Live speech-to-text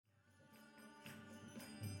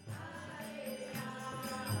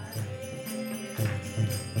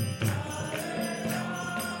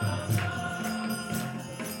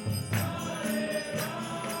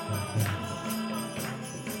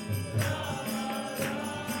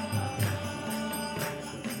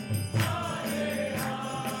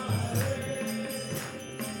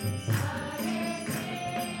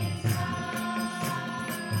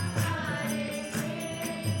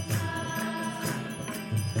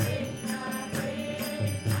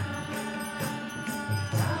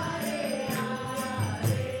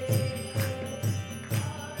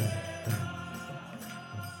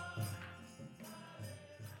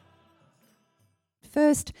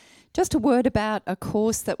Just a word about a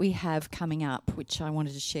course that we have coming up, which I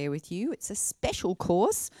wanted to share with you. It's a special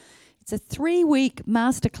course. It's a 3-week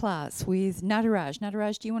masterclass with Nataraj.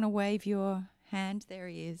 Nataraj, do you want to wave your hand? There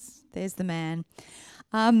he is. There's the man.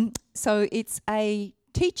 So it's a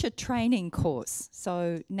teacher training course.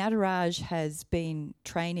 So Nataraj has been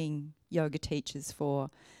training yoga teachers for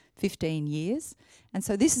 15 years. And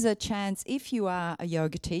so this is a chance, if you are a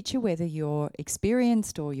yoga teacher, whether you're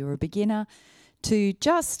experienced or you're a beginner, to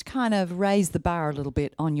just kind of raise the bar a little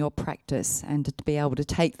bit on your practice and to be able to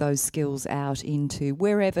take those skills out into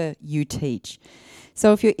wherever you teach.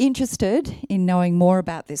 So if you're interested in knowing more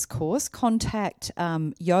about this course, contact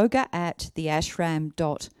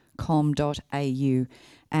yoga@theashram.com.au,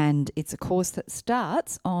 and it's a course that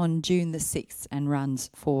starts on June the 6th and runs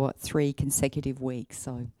for 3 consecutive weeks.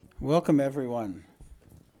 So, welcome everyone,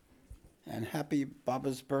 and happy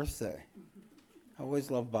Baba's birthday. I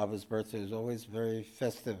always love Baba's birthday. It's always very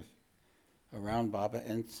festive around Baba,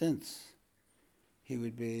 and since he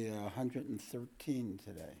would be 113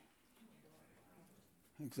 today.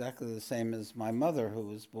 Exactly the same as my mother, who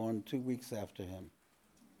was born 2 weeks after him.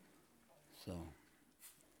 So,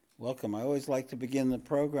 welcome. I always like to begin the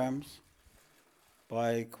programs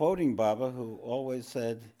by quoting Baba, who always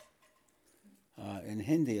said in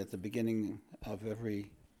Hindi at the beginning of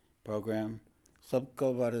every program,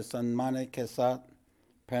 Sabko bade sanmane ke saath,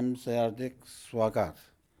 prem se hardik swagat.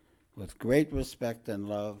 With great respect and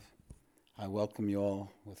love, I welcome you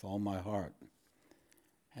all with all my heart.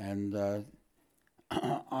 And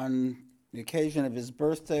on the occasion of his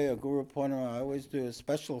birthday or Guru Purnima, I always do a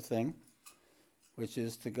special thing, which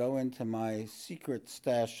is to go into my secret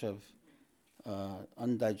stash of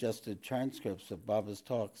undigested transcripts of Baba's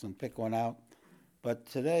talks and pick one out. But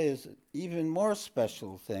today is an even more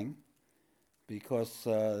special thing, because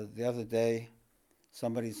the other day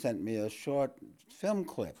somebody sent me a short film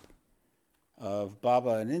clip of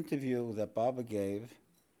Baba, an interview that Baba gave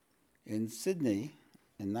in Sydney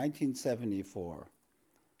in 1974.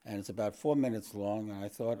 And it's about 4 minutes long, and I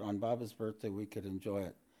thought on Baba's birthday we could enjoy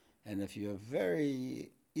it. And if you're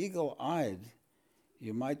very eagle-eyed,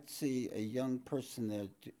 you might see a young person there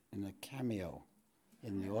in a cameo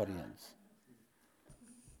in the audience.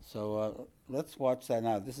 So let's watch that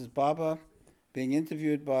now. This is Baba being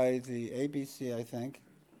interviewed by the ABC, I think,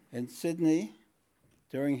 in Sydney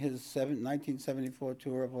during his 1974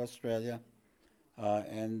 tour of Australia.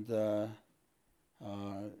 And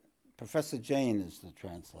Professor Jain is the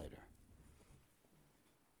translator.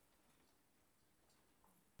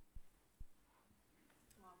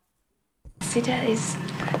 Siddha is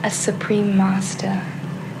a supreme master.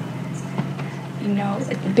 You know,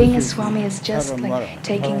 being a Swami is just like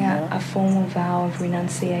taking a formal vow of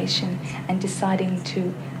renunciation and deciding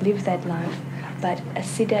to live that life. But a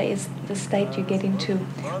Siddha is the state you get into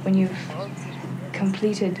when you've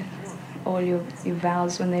completed all your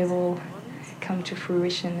vows, when they've all come to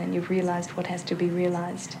fruition and you've realized what has to be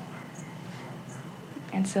realized.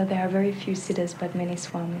 And so there are very few Siddhas but many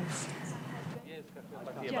Swamis.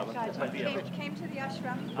 Came to the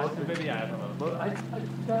ashram.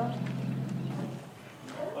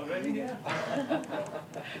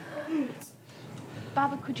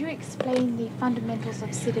 Baba, could you explain the fundamentals of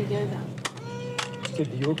Siddha Yoga?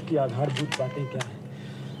 सिद्ध योग की आधारभूत बातें क्या हैं?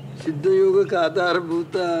 सिद्ध योग का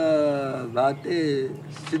आधारभूत बातें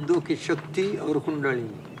सिद्धों की शक्ति और कुंडली.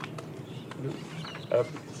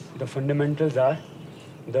 The fundamentals are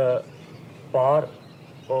the power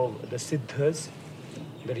of the siddhas,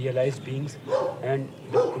 the realized beings, and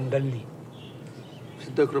the kundalini.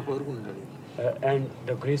 सिद्ध कृपा और कुंडली. And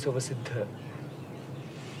the grace of a siddha.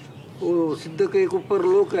 वो सिद्ध के एक ऊपर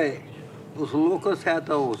लोक है, उस लोक से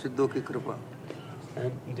आता हो सिद्धों की कृपा.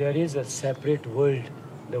 And there is a separate world,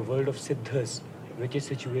 the world of siddhas, which is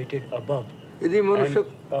situated above. यदि मनुष्य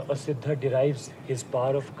a siddha derives his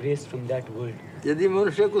power of grace from that world. यदि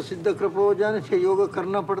मनुष्य को सिद्ध कृपा हो जाने से योग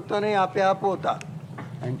करना पड़ता नहीं, आपे आप होता.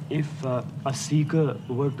 And if a seeker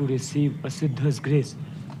were to receive a siddha's grace,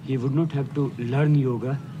 he would not have to learn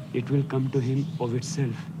yoga, it will come to him of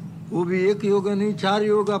itself. वो भी एक योग नहीं, 4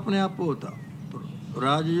 योग अपने आप होता.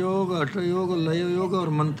 राजयोग, हठ योग, लय योग और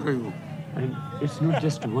मंत्र योग. And it's not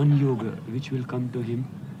just one yoga which will come to him.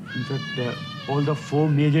 In fact, all the 4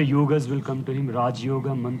 major yogas will come to him: Raj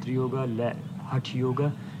Yoga, Mantra Yoga, Hatha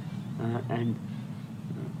Yoga, and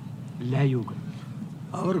Lay Yoga.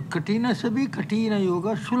 और कठिन से भी कठिन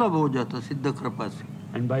योगा सुलभ हो जाता सिद्ध कृपा से.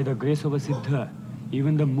 And by the grace of a siddha,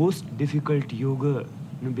 even the most difficult yoga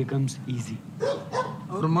becomes easy.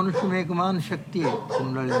 और मनुष्य में एक मान शक्ति है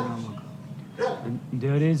कुंडली नामक. And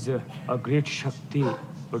there is a great shakti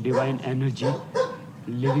or divine energy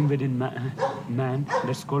living within man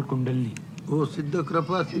that's called Kundalini. वो सिद्ध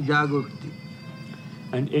कृपा से जाग उठती.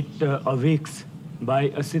 And it awakes by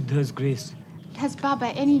a Siddha's grace. Has Baba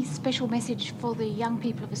any special message for the young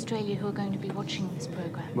people of Australia who are going to be watching this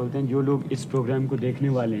program? बोलते हैं जो लोग इस प्रोग्राम को देखने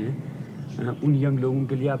वाले हैं उन यंग लोगों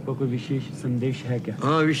के लिए आपका कोई विशेष संदेश है क्या?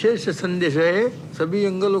 हाँ, विशेष संदेश है. सभी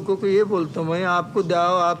यंग लोगों को ये बोलता हूँ मैं, आपको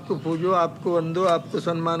दाओ, आपको पूजो, आपको वंदो, आपको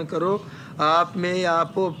सम्मान करो. आप में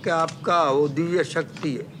आपका वो दिव्य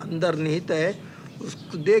शक्ति अंदर निहित है,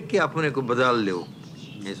 उसको देख के अपने को बदल लो.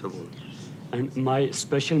 ये सब बोल. And my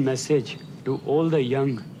special message to all the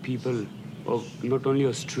young people of not only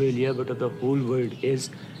Australia but of the whole world is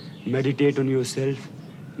meditate on yourself,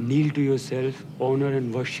 kneel to yourself, honor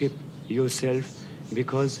and worship yourself,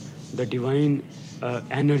 because the divine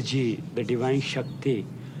energy, the divine Shakti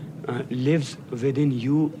lives within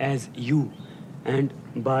you as you, and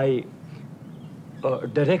by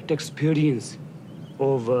direct experience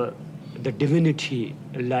of the divinity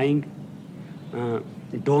lying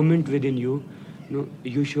dormant within you,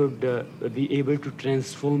 you should be able to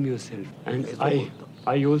transform yourself. And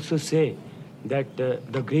I also say that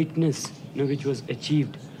the greatness which was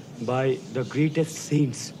achieved by the greatest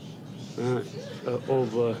saints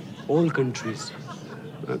of all countries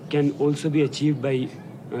can also be achieved by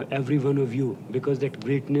every one of you, because that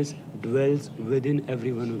greatness dwells within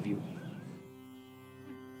every one of you.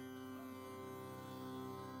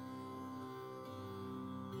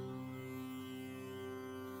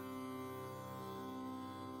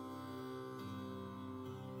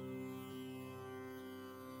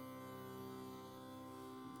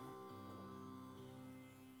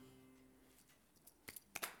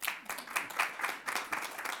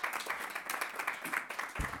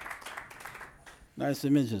 Nice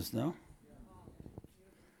images, no?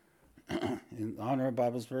 In honor of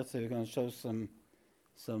Baba's birthday, we're going to show some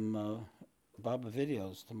Baba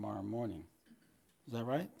videos tomorrow morning. Is that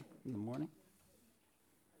right? In the morning?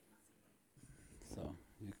 So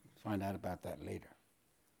you can find out about that later.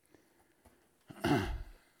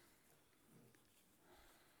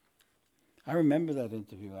 I remember that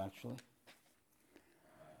interview, actually.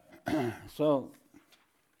 So,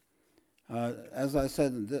 as I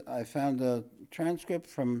said, I found a transcript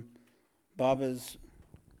from Baba's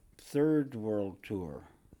third world tour.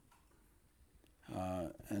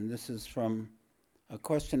 And this is from a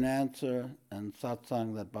question answer and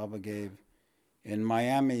satsang that Baba gave in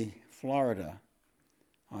Miami, Florida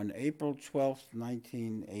on April 12th,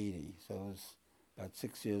 1980. So it was about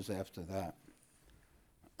 6 years after that.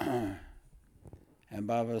 And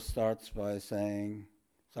Baba starts by saying,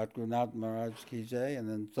 Satguru Nath Maharaj ki jai, and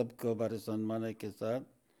then Sabko Bade Sanmane ke saath,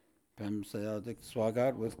 Prem se Haardik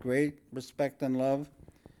Swagat, with great respect and love,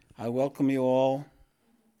 I welcome you all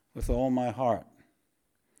with all my heart.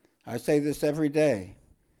 I say this every day.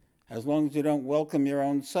 As long as you don't welcome your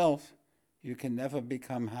own self, you can never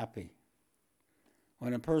become happy.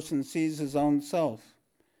 When a person sees his own self,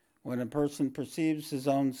 when a person perceives his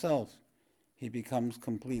own self, he becomes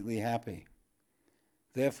completely happy.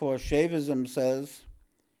 Therefore, Shaivism says,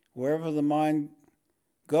 wherever the mind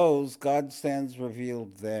goes, God stands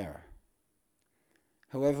revealed there.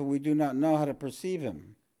 However, we do not know how to perceive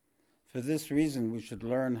him. For this reason, we should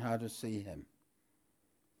learn how to see him.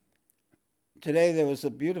 Today there was a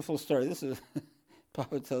beautiful story. This is,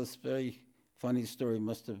 Papa tells a very funny story.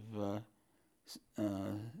 Must have,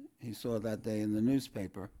 he saw that day in the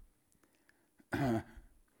newspaper.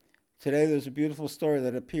 Today there's a beautiful story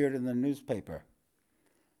that appeared in the newspaper.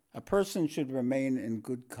 A person should remain in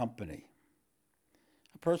good company.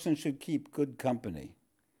 A person should keep good company.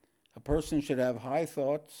 A person should have high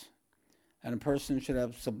thoughts, and a person should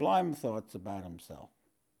have sublime thoughts about himself.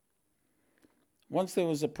 Once there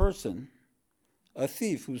was a person, a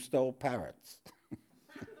thief, who stole parrots.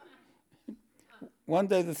 One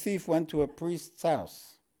day the thief went to a priest's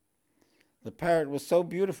house. The parrot was so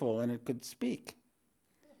beautiful and it could speak.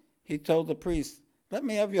 He told the priest, "Let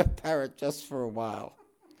me have your parrot just for a while.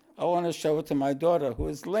 I want to show it to my daughter who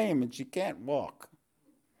is lame and she can't walk.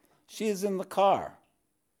 She is in the car.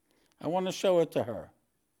 I want to show it to her."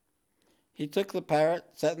 He took the parrot,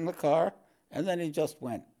 sat in the car, and then he just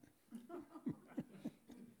went.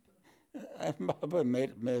 Baba may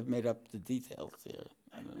have made up the details here.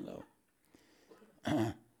 I don't know.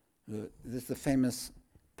 This is the famous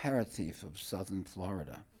parrot thief of southern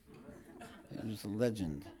Florida. He was a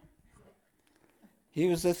legend. He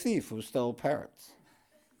was a thief who stole parrots.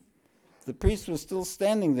 The priest was still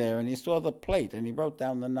standing there, and he saw the plate, and he wrote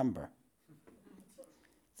down the number.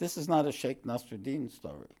 This is not a Sheikh Nasruddin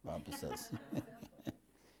story, Baba says.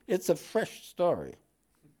 It's a fresh story.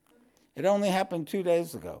 It only happened 2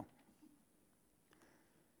 days ago.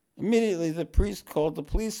 Immediately the priest called the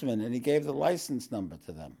policeman and he gave the license number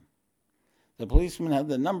to them. The policeman had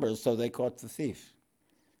the numbers, so they caught the thief.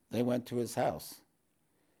 They went to his house.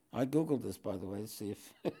 I Googled this, by the way, to see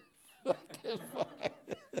if I can find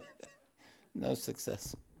it. No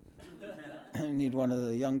success. I need one of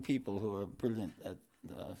the young people who are brilliant at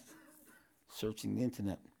searching the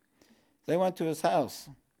internet. They went to his house.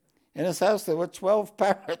 In his house there were 12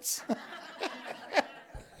 parrots.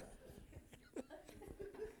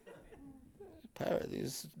 He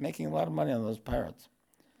was making a lot of money on those parrots.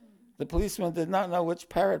 The policeman did not know which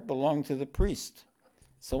parrot belonged to the priest.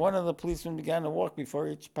 So one of the policemen began to walk before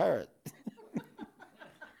each parrot,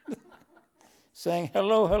 saying,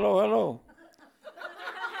 "Hello, hello, hello."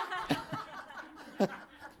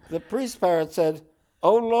 The priest parrot said,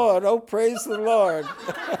 "Oh Lord, oh praise the Lord."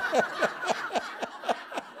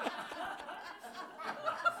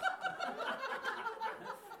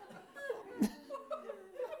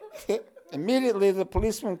 Immediately the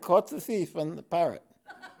policeman caught the thief and the parrot.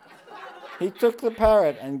 He took the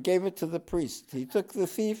parrot and gave it to the priest. He took the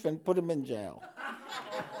thief and put him in jail.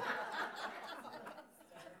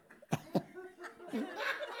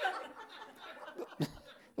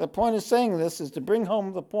 The point of saying this is to bring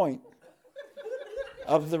home the point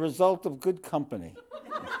of the result of good company,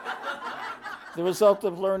 the result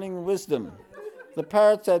of learning wisdom. The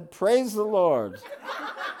parrot said, "Praise the Lord."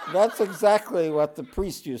 That's exactly what the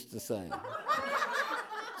priest used to say.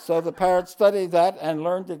 So the parrot studied that and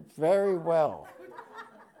learned it very well.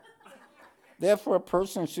 Therefore, a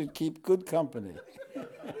person should keep good company.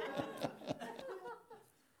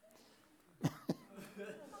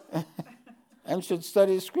 And should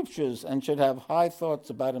study scriptures and should have high thoughts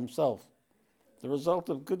about himself. The result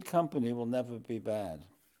of good company will never be bad.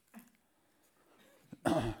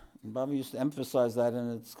 Baba used to emphasize that,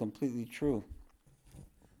 and it's completely true.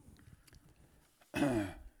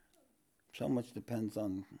 So much depends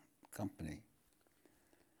on company.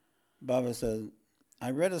 Baba said,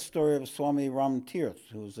 I read a story of Swami Ramtirth,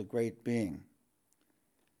 who was a great being.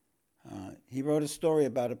 He wrote a story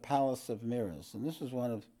about a palace of mirrors, and this was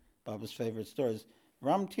one of Baba's favorite stories.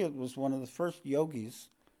 Ramtirth was one of the first yogis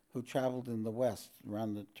who traveled in the West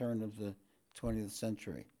around the turn of the 20th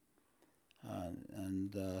century.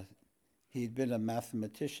 He'd been a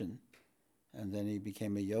mathematician, and then he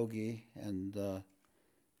became a yogi and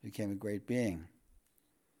became a great being.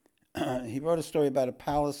 He wrote a story about a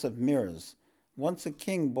palace of mirrors. Once a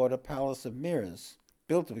king bought a palace of mirrors,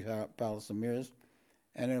 built a palace of mirrors,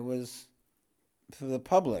 and it was for the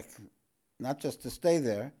public, not just to stay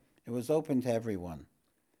there, it was open to everyone.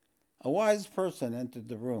 A wise person entered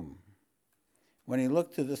the room. When he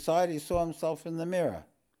looked to the side, he saw himself in the mirror.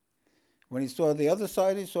 When he saw the other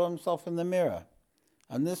side, he saw himself in the mirror.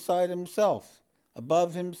 On this side, himself.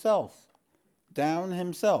 Above himself. Down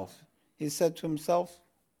himself. He said to himself,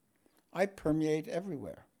 I permeate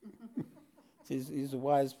everywhere. He's a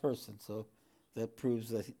wise person, so that proves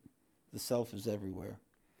that the self is everywhere.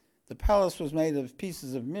 The palace was made of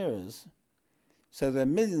pieces of mirrors, so there are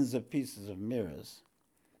millions of pieces of mirrors.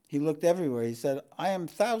 He looked everywhere. He said, I am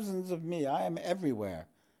thousands of me. I am everywhere.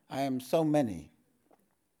 I am so many.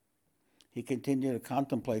 He continued to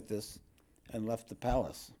contemplate this and left the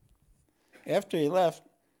palace. After he left,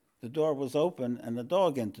 the door was open and a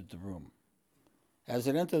dog entered the room. As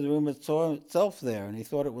it entered the room, it saw itself there, and he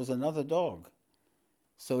thought it was another dog.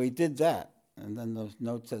 So he did that. And then the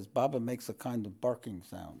note says, Baba makes a kind of barking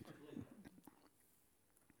sound.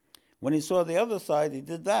 When he saw the other side, he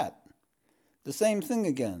did that. The same thing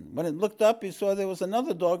again. When it looked up, he saw there was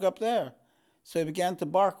another dog up there. So he began to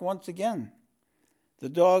bark once again. The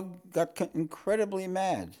dog got incredibly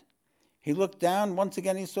mad. He looked down. Once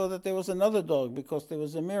again, he saw that there was another dog because there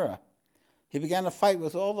was a mirror. He began to fight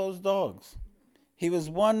with all those dogs. He was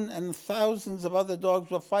one, and thousands of other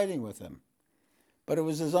dogs were fighting with him. But it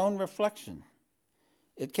was his own reflection.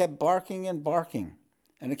 It kept barking and barking,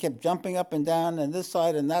 and it kept jumping up and down, and this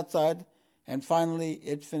side and that side, and finally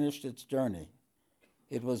it finished its journey.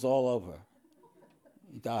 It was all over.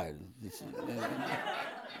 He died.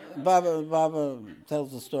 Baba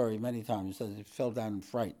tells the story many times. He says he fell down in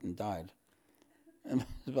fright and died. And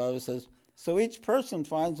Baba says, so each person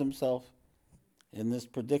finds himself in this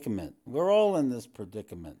predicament. We're all in this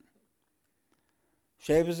predicament.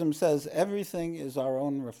 Shaivism says everything is our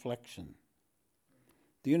own reflection.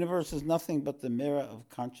 The universe is nothing but the mirror of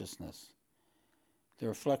consciousness, the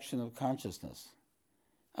reflection of consciousness.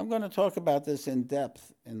 I'm going to talk about this in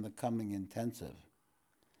depth in the coming intensive.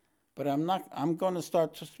 But I'm going to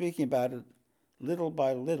start speaking about it little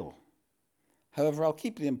by little. However, I'll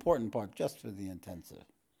keep the important part just for the intensive.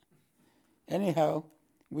 Anyhow,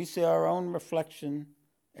 we see our own reflection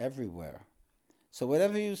everywhere. So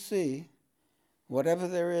whatever you see, whatever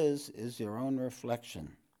there is your own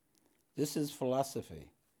reflection. This is philosophy.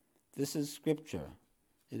 This is scripture.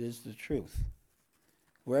 It is the truth.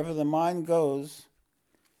 Wherever the mind goes,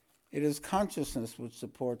 it is consciousness which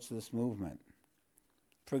supports this movement.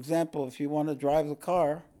 For example, if you want to drive the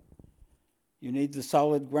car, you need the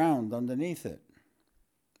solid ground underneath it.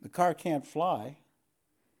 The car can't fly.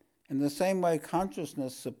 In the same way,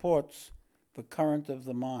 consciousness supports the current of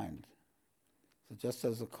the mind. So just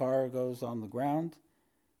as the car goes on the ground,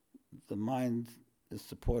 the mind is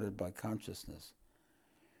supported by consciousness.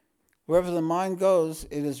 Wherever the mind goes,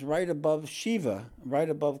 it is right above Shiva, right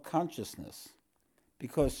above consciousness,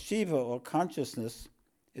 because Shiva, or consciousness,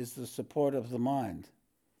 is the support of the mind.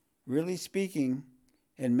 Really speaking,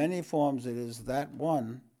 in many forms it is that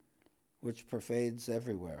one which pervades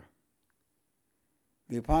everywhere.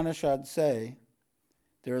 The Upanishads say,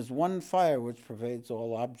 there is one fire which pervades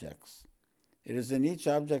all objects. It is in each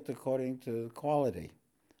object according to the quality,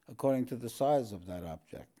 according to the size of that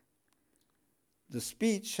object. The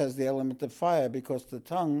speech has the element of fire because the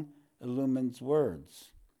tongue illumines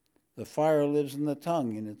words. The fire lives in the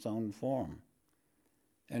tongue in its own form,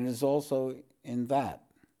 and is also in that,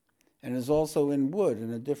 and is also in wood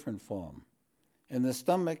in a different form. In the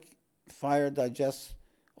stomach, fire digests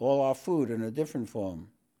all our food in a different form.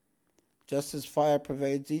 Just as fire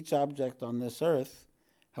pervades each object on this earth,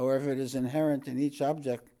 however, it is inherent in each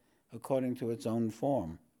object according to its own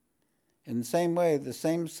form. In the same way, the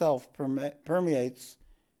same self permeates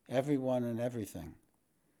everyone and everything.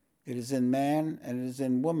 It is in man and it is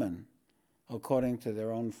in woman according to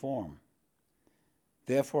their own form.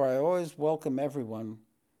 Therefore, I always welcome everyone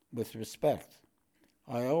with respect.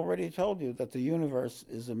 I already told you that the universe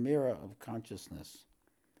is a mirror of consciousness.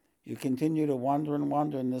 You continue to wander and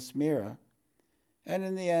wander in this mirror, and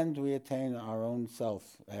in the end we attain our own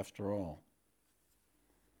self after all.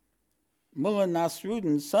 Mullah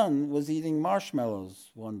Nasruddin's son was eating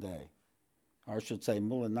marshmallows one day. Or I should say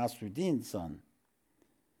Mullah Nasruddin's son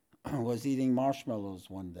was eating marshmallows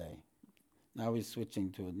one day. Now he's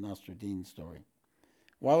switching to a Nasruddin story.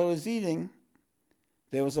 While he was eating,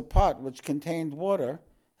 there was a pot which contained water,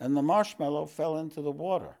 and the marshmallow fell into the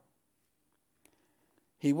water.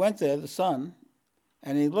 He went there, the son,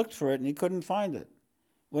 and he looked for it, and he couldn't find it.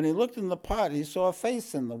 When he looked in the pot, he saw a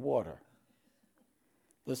face in the water.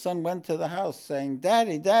 The son went to the house saying,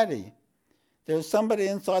 "Daddy, Daddy, there's somebody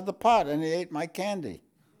inside the pot, and he ate my candy."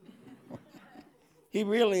 He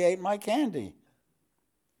really ate my candy.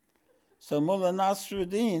 So Mullah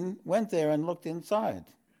Nasruddin went there and looked inside.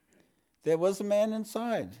 There was a man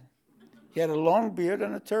inside. He had a long beard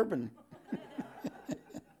and a turban.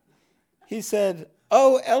 He said,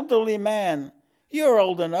 "Oh, elderly man, you're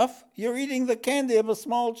old enough. You're eating the candy of a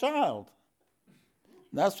small child."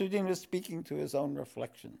 Nasruddin was speaking to his own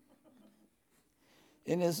reflection.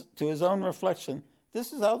 To his own reflection,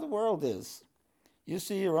 this is how the world is. You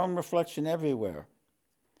see your own reflection everywhere.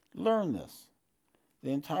 Learn this.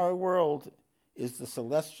 The entire world is the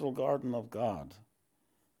celestial garden of God.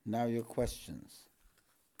 Now your questions.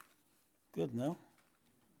 Good, no?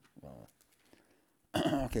 Well,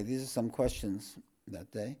 okay, these are some questions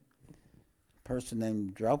that day. A person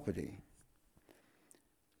named Draupadi.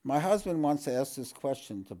 My husband wants to ask this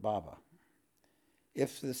question to Baba.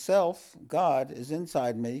 If the self, God, is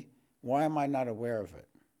inside me, why am I not aware of it?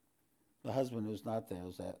 The husband who's not there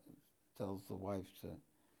tells the wife to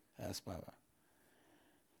ask Baba.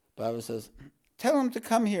 Baba says, tell him to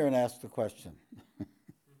come here and ask the question.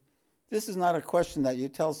 This is not a question that you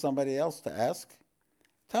tell somebody else to ask.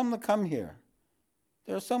 Tell him to come here.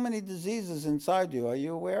 There are so many diseases inside you. Are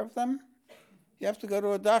you aware of them? You have to go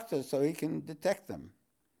to a doctor so he can detect them.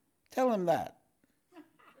 Tell him that.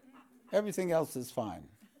 Everything else is fine.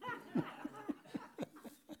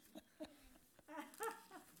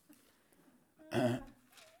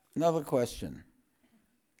 Another question.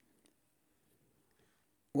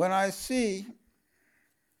 When I see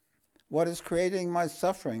what is creating my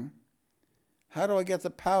suffering, how do I get the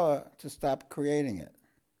power to stop creating it?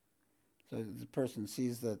 So the person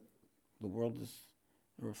sees that the world is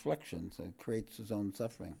a reflection, so it creates his own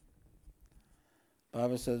suffering.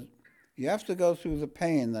 Baba says, you have to go through the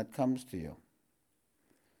pain that comes to you.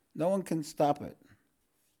 No one can stop it.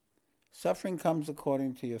 Suffering comes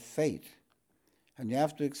according to your fate, and you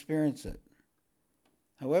have to experience it.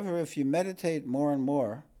 However, if you meditate more and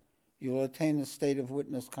more, you will attain a state of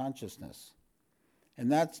witness consciousness. In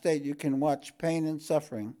that state, you can watch pain and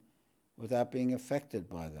suffering without being affected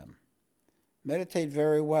by them. Meditate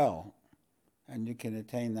very well, and you can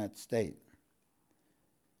attain that state.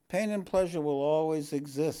 Pain and pleasure will always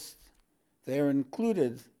exist, They are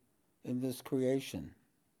included in this creation.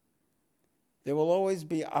 There will always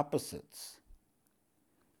be opposites.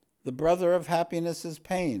 The brother of happiness is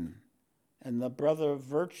pain, and the brother of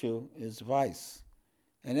virtue is vice.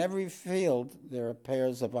 In every field, there are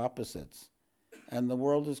pairs of opposites, and the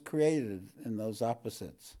world is created in those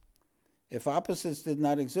opposites. If opposites did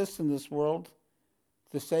not exist in this world,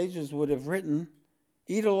 the sages would have written,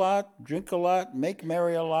 eat a lot, drink a lot, make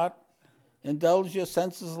merry a lot, indulge your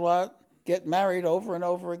senses a lot, get married over and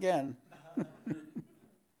over again.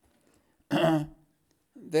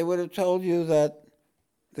 They would have told you that.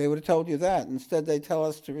 Instead, they tell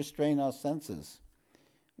us to restrain our senses.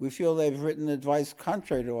 We feel they've written advice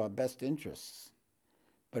contrary to our best interests,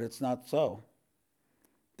 but it's not so.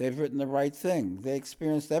 They've written the right thing. They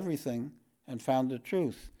experienced everything and found the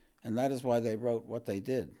truth, and that is why they wrote what they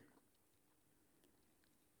did.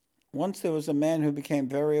 Once there was a man who became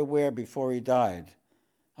very aware before he died.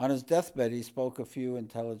 On his deathbed, he spoke a few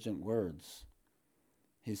intelligent words.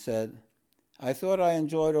 He said, I thought I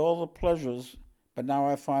enjoyed all the pleasures, but now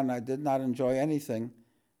I find I did not enjoy anything.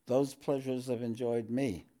 Those pleasures have enjoyed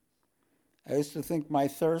me. I used to think my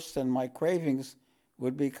thirst and my cravings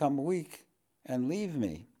would become weak and leave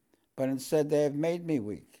me, but instead they have made me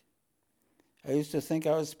weak. I used to think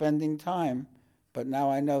I was spending time, but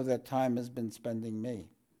now I know that time has been spending me.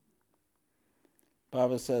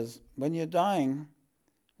 Baba says, when you're dying,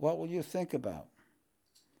 what will you think about?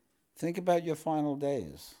 Think about your final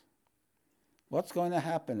days. What's going to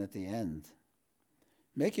happen at the end?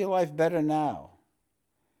 Make your life better now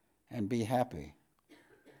and be happy.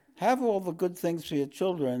 Have all the good things for your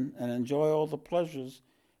children and enjoy all the pleasures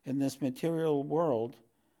in this material world,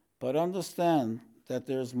 but understand that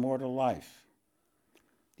there's more to life.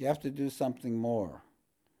 You have to do something more,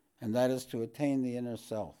 and that is to attain the inner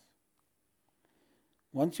self.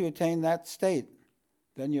 Once you attain that state,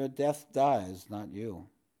 then your death dies, not you.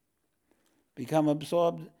 Becoming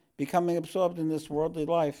absorbed in this worldly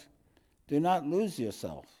life, do not lose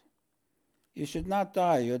yourself. You should not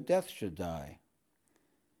die, your death should die.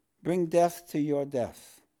 Bring death to your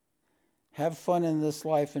death. Have fun in this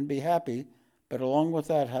life and be happy, but along with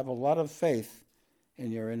that, have a lot of faith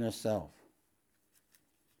in your inner self.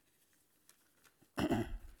 A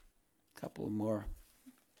couple more.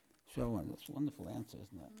 Show this wonderful answer,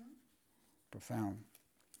 isn't it? Profound.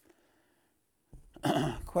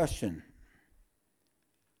 Question.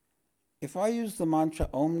 If I use the mantra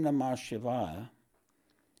Om Namah Shivaya,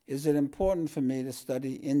 is it important for me to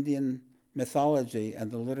study Indian mythology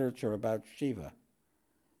and the literature about Shiva?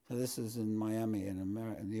 So this is in Miami, in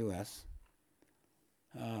the U.S.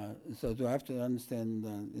 So do I have to understand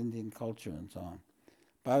Indian culture and so on?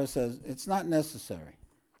 Baba says, it's not necessary.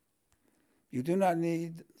 You do not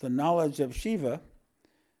need the knowledge of Shiva,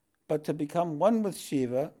 but to become one with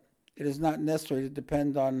Shiva, it is not necessary to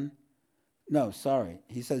depend on...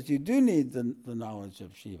 He says you do need the knowledge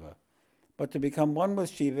of Shiva, but to become one with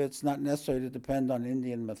Shiva, it's not necessary to depend on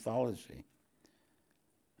Indian mythology.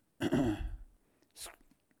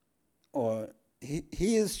 Or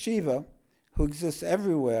he is Shiva, who exists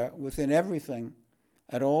everywhere, within everything,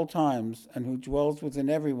 at all times, and who dwells within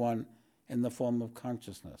everyone in the form of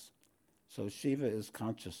consciousness. So Shiva is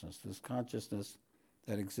consciousness, this consciousness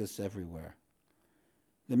that exists everywhere.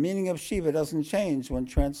 The meaning of Shiva doesn't change when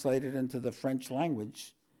translated into the French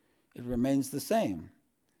language. It remains the same.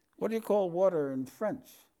 What do you call water in French?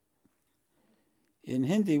 In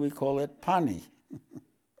Hindi, we call it pani.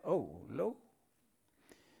 Oh, lo.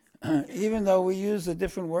 Even though we use a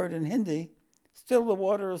different word in Hindi, still the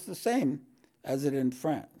water is the same as it in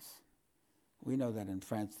France. We know that in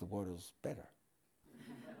France the water is better.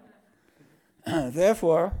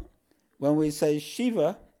 Therefore, when we say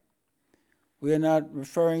Shiva, we are not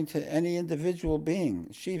referring to any individual being.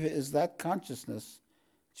 Shiva is that consciousness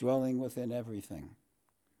dwelling within everything.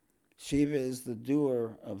 Shiva is the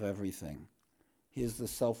doer of everything. He is the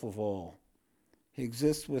self of all. He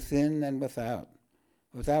exists within and without.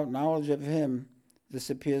 Without knowledge of him,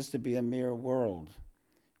 this appears to be a mere world.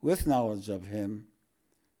 With knowledge of him,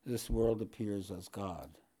 this world appears as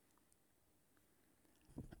God.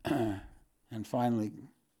 And finally,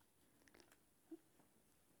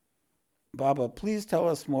 Baba, please tell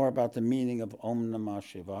us more about the meaning of Om Namah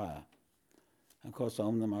Shivaya. Of course,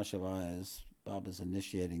 Om Namah Shivaya is Baba's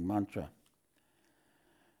initiating mantra.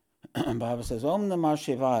 Baba says, Om Namah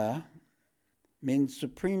Shivaya means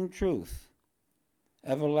supreme truth,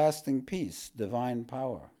 everlasting peace, divine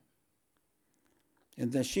power. In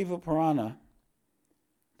the Shiva Purana,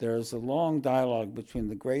 there is a long dialogue between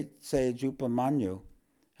the great sage Upamanyu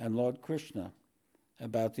and Lord Krishna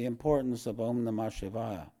about the importance of Om Namah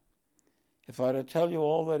Shivaya. If I were to tell you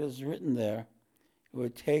all that is written there, it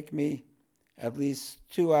would take me at least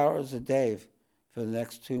 2 hours a day for the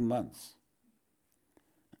next 2 months.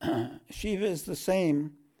 Shiva is the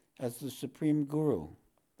same as the Supreme Guru,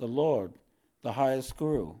 the Lord, the highest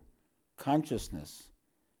Guru, consciousness.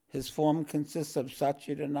 His form consists of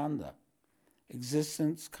Satchidananda,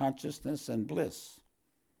 existence, consciousness, and bliss.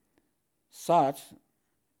 Sat,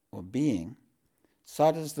 or being,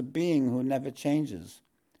 Sat is the being who never changes,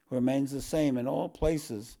 who remains the same in all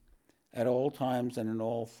places, at all times, and in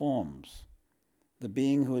all forms. The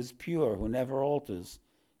being who is pure, who never alters,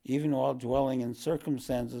 even while dwelling in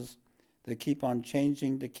circumstances that keep on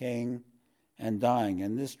changing, decaying, and dying.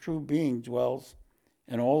 And this true being dwells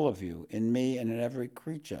in all of you, in me, and in every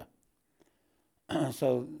creature.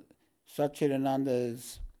 So Satchidananda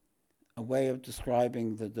is a way of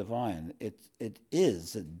describing the divine. It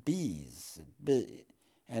is, it bees,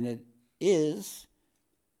 and it is,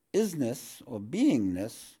 isness or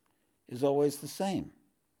beingness is always the same.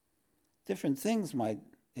 Different things might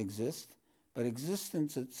exist, but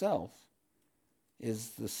existence itself is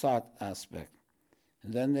the Sat aspect.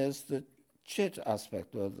 And then there's the Chit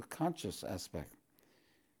aspect, or the conscious aspect.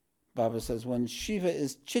 Baba says, when Shiva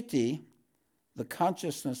is Chitti, the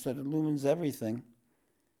consciousness that illumines everything,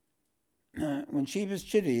 when Shiva is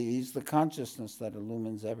Chitti, he's the consciousness that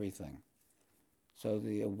illumines everything. So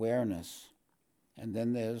the awareness. And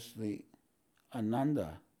then there's the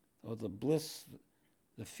Ananda, or the bliss,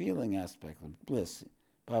 the feeling aspect of bliss.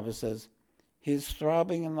 Baba says, he is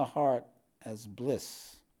throbbing in the heart as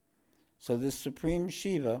bliss. So this Supreme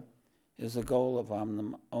Shiva is the goal of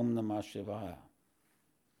Om Namah Shivaya.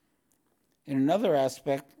 In another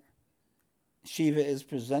aspect, Shiva is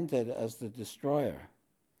presented as the destroyer.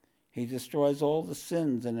 He destroys all the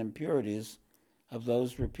sins and impurities of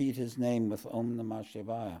those who repeat his name with Om Namah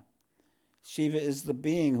Shivaya. Shiva is the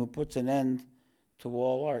being who puts an end to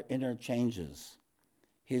all our inner changes.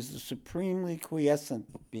 He is the supremely quiescent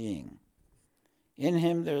being. In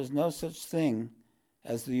him there is no such thing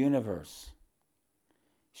as the universe.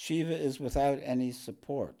 Shiva is without any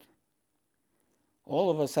support. All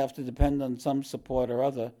of us have to depend on some support or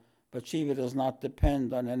other, but Shiva does not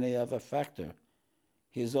depend on any other factor.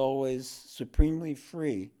 He is always supremely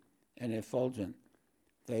free and effulgent.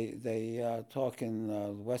 They talk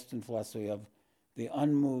in Western philosophy of the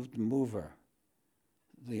unmoved mover,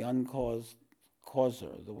 the uncaused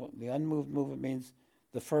causer. The unmoved mover means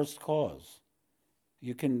the first cause.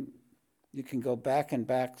 You can go back and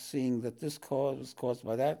back, seeing that this cause was caused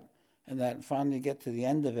by that, and that finally get to the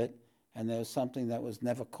end of it, and there's something that was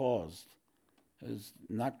never caused. It was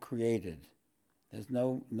not created. There's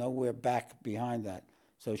nowhere back behind that.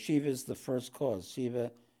 So Shiva is the first cause.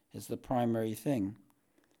 Shiva is the primary thing.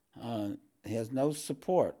 He has no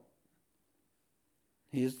support.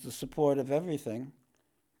 He is the support of everything,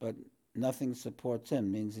 but nothing supports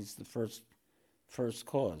him. Means he's the first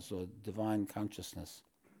cause, or divine consciousness.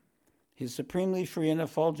 He's supremely free and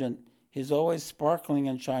effulgent. He's always sparkling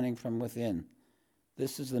and shining from within.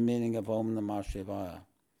 This is the meaning of Om Namah Shivaya.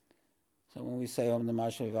 So when we say Om Namah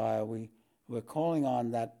Shivaya, we're calling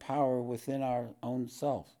on that power within our own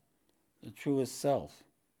self, the truest self.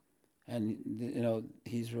 And,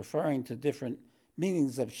 he's referring to different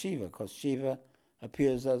meanings of Shiva, because Shiva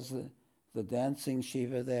appears as the dancing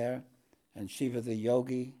Shiva there, and Shiva the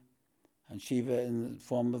yogi, and Shiva in the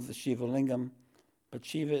form of the Shiva Lingam. But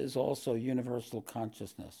Shiva is also universal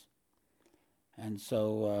consciousness. And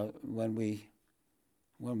so when we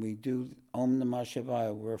do Om Namah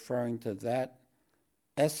Shivaya, we're referring to that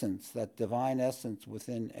essence, that divine essence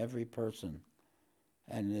within every person.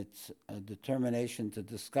 And it's a determination to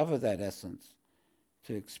discover that essence,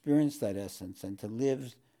 to experience that essence, and to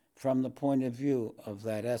live from the point of view of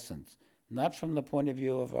that essence, not from the point of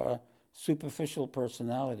view of our superficial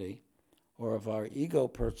personality, or of our ego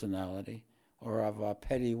personality, or of our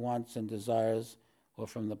petty wants and desires, or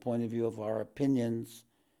from the point of view of our opinions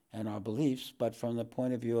and our beliefs, but from the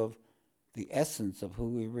point of view of the essence of who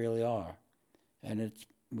we really are. And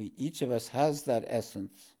each of us has that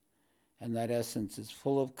essence, and that essence is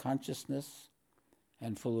full of consciousness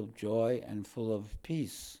and full of joy and full of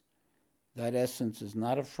peace. That essence is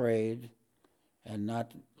not afraid and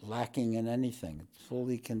not lacking in anything. It's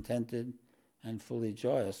fully contented and fully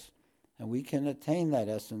joyous. And we can attain that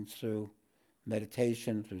essence through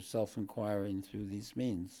meditation, through self-inquiry, and through these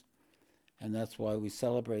means. And that's why we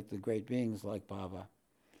celebrate the great beings like Baba.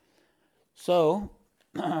 So,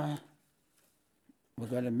 we're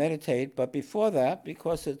going to meditate, but before that,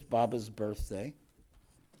 because it's Baba's birthday,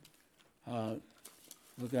 we're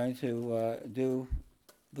going to do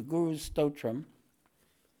the Guru's Stotram,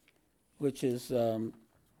 which is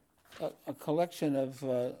a collection of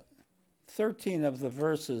 13 of the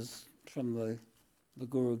verses from the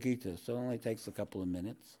Guru Gita, so it only takes a couple of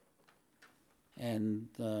minutes. And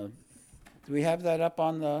do we have that up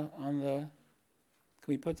on the, can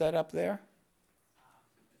we put that up there?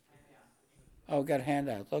 Oh, got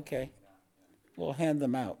handouts, okay. We'll hand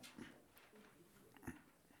them out.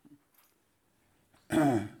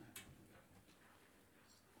 In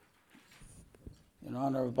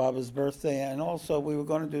honor of Baba's birthday, and also we were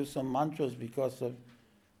going to do some mantras because of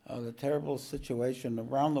the terrible situation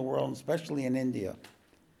around the world, especially in India.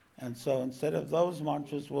 And so instead of those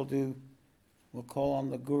mantras, we'll call on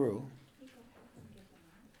the Guru.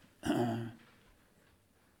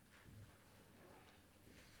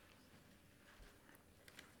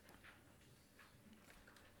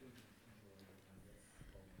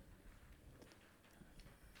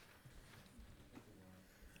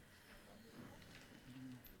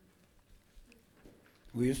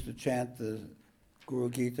 We used to chant the Guru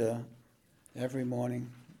Gita every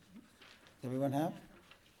morning. Does everyone have?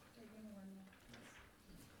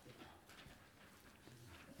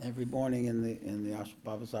 Every morning in the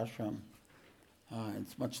Baba's ashram.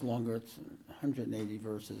 It's much longer. It's 180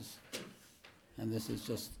 verses, and this is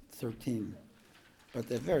just 13. But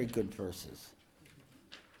they're very good verses.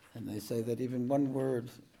 And they say that even one word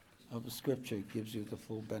of a scripture gives you the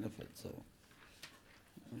full benefit. So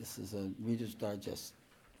this is a Reader's Digest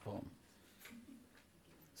poem.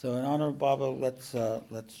 So in honor of Baba, let's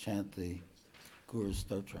chant the Guru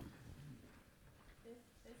Stotram.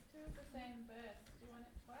 There's two of the same verse. Do you want it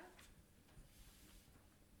twice?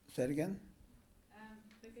 Say it again?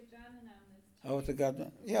 The Gajananam is Oh, it's a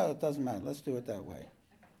God. Yeah, it doesn't matter. Let's do it that way.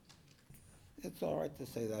 It's all right to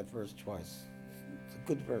say that verse twice. It's a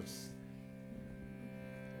good verse.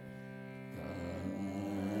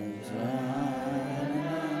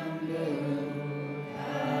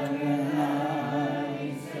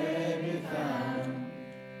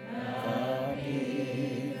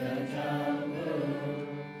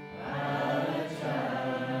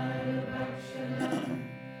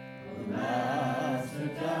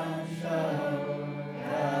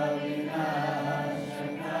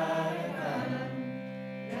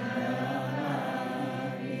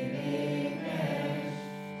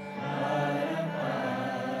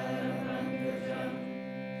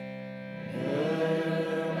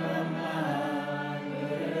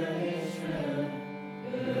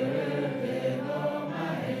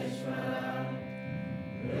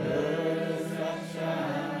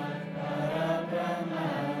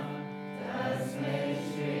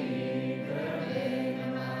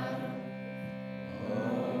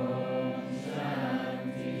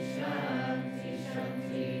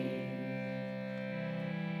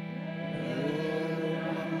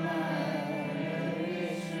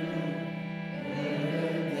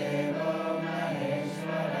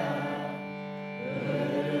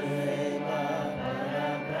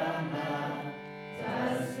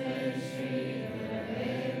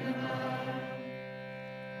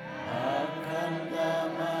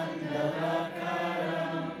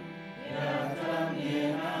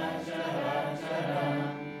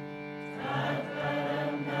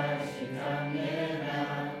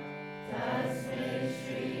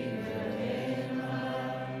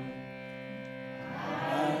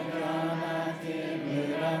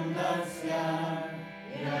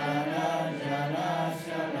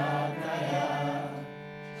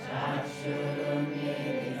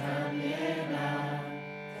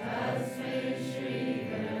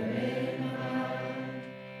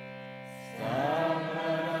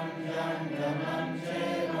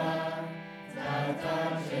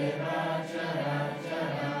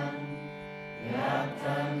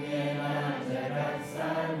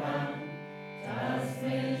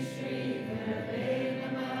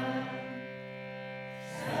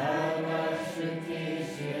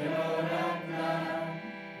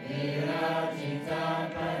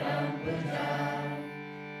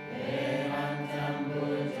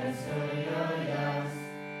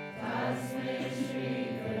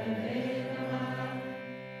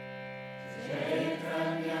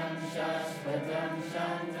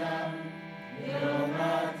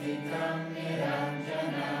 Yoga Titam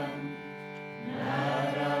Niranjanam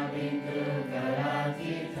Narabindra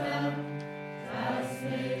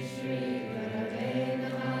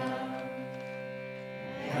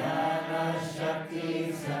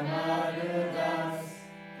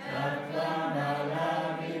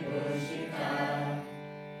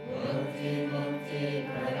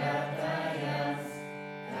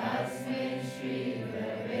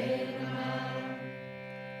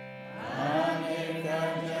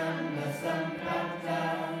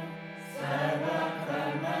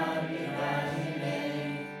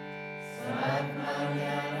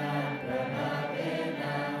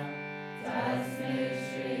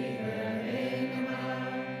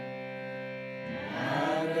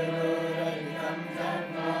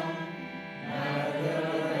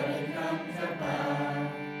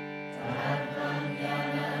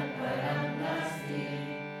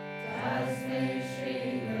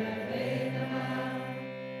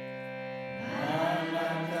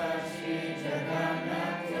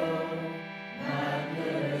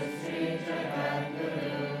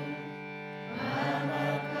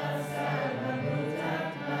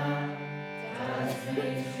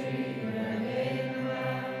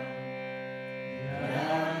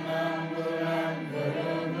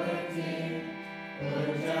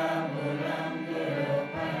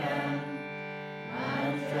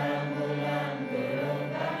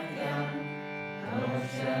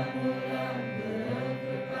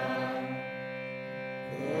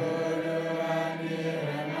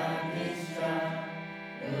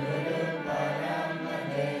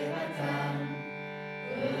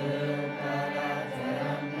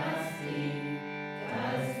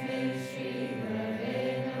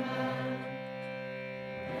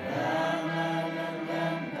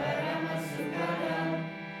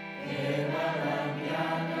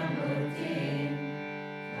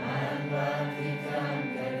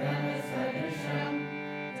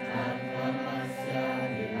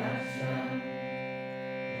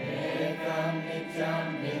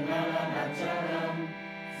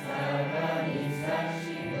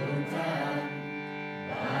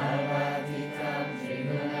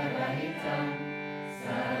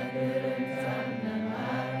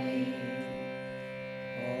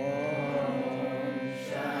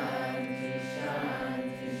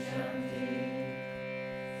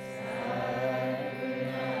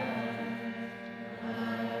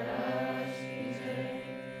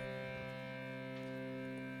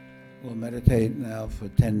We'll meditate now for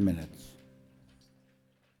 10 minutes.